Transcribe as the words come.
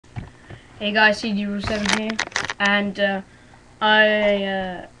Hey guys, CD7 here, and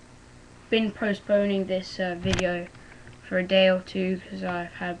I been postponing this video for a day or two because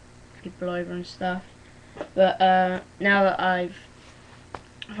I've had people over and stuff. But now that I've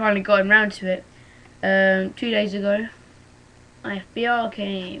finally gotten round to it, 2 days ago, my FBR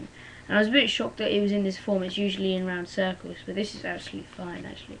came, and I was a bit shocked that it was in this form. It's usually in round circles, but this is absolutely fine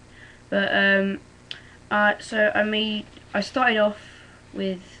actually. But so I started off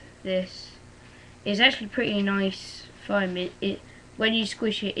with this. It's actually pretty nice foam. It when you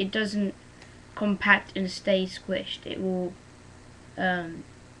squish it, it doesn't compact and stay squished. It will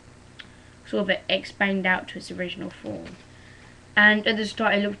sort of expand out to its original form. And at the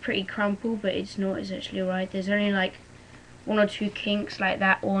start it looked pretty crumpled, but it's not. It's actually alright. There's only like 1 or 2 kinks like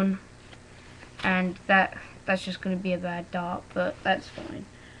that one, and that's just going to be a bad dart, but that's fine.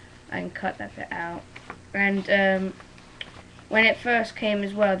 I can cut that bit out. And when it first came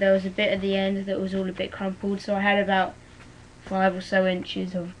as well, there was a bit at the end that was all a bit crumpled, so I had about 5 or so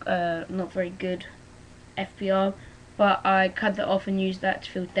inches of not very good FBR, but I cut that off and used that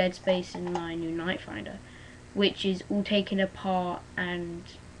to fill dead space in my new night finder, which is all taken apart and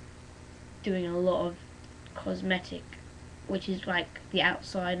doing a lot of cosmetic, which is like the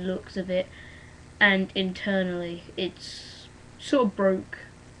outside looks of it, and internally it's sort of broke,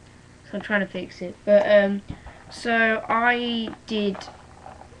 so I'm trying to fix it. But so I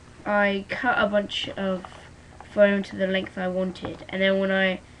cut a bunch of foam to the length I wanted, and then when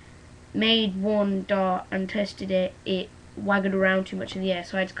I made one dart and tested it, it waggled around too much in the air,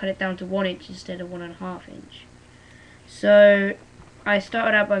 so I had to cut it down to 1 inch instead of 1.5 inch. So I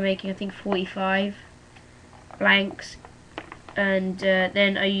started out by making, I think, 45 blanks, and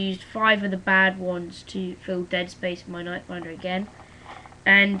then I used 5 of the bad ones to fill dead space in my night finder again,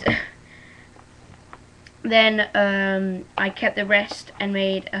 and then I kept the rest and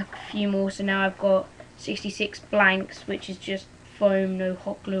made a few more, so now I've got 66 blanks, which is just foam, no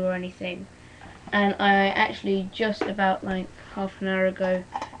hot glue or anything. And I actually just about like half an hour ago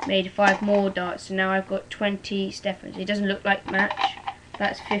made 5 more darts, so now I've got 20 Stephens. It doesn't look like match,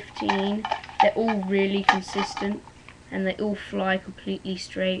 that's 15. They're all really consistent and they all fly completely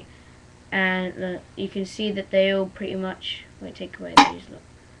straight, and you can see that they all pretty much, won't take away these,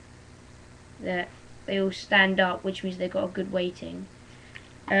 look, they all stand up, which means they've got a good weighting,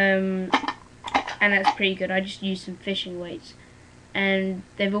 and that's pretty good. I just used some fishing weights, and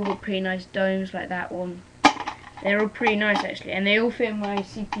they've all got pretty nice domes like that one. They're all pretty nice actually, and they all fit in my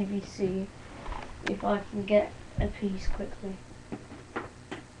CPVC if I can get a piece quickly.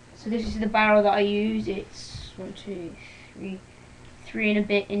 So this is the barrel that I use. It's 1, 2, 3 and a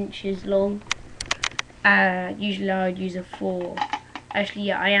bit inches long. Usually I would use a 4. Actually,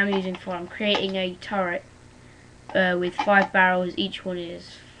 yeah, I am using 4. I'm creating a turret with 5 barrels. Each one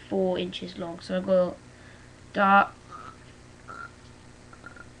is 4 inches long. So I've got dart.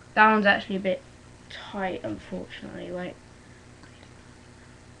 That one's actually a bit tight, unfortunately. Wait,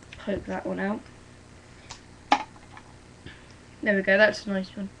 poke that one out. There we go. That's a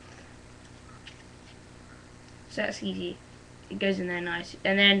nice one. So that's easy. It goes in there nice.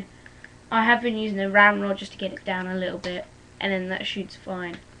 And then I have been using a ramrod just to get it down a little bit, and then that shoots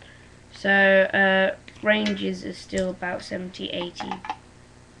fine. So ranges are still about 70, 80.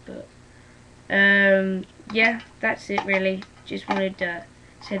 But yeah, that's it really. Just wanted to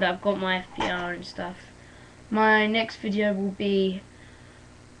say that I've got my FBR and stuff. My next video will be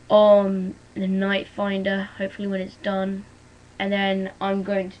on the night finder, hopefully when it's done, and then I'm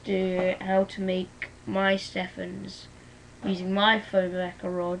going to do how to make my Stephens using my foam lacquer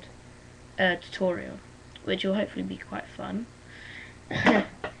rod tutorial, which will hopefully be quite fun.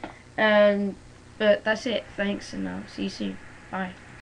 But that's it. Thanks, and I'll see you soon. Bye.